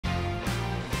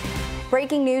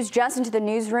Breaking news just into the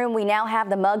newsroom. We now have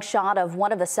the mugshot of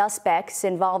one of the suspects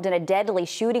involved in a deadly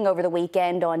shooting over the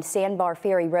weekend on Sand Bar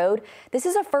Ferry Road. This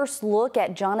is a first look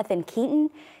at Jonathan Keaton.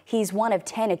 He's one of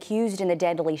 10 accused in the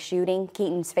deadly shooting.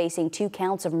 Keaton's facing 2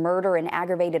 counts of murder and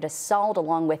aggravated assault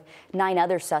along with 9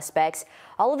 other suspects.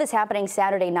 All of this happening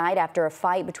Saturday night after a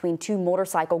fight between 2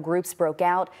 motorcycle groups broke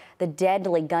out. The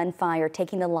deadly gunfire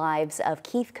taking the lives of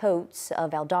Keith Coates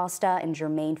of Augusta and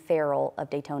Jermaine Farrell of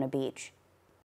Daytona Beach.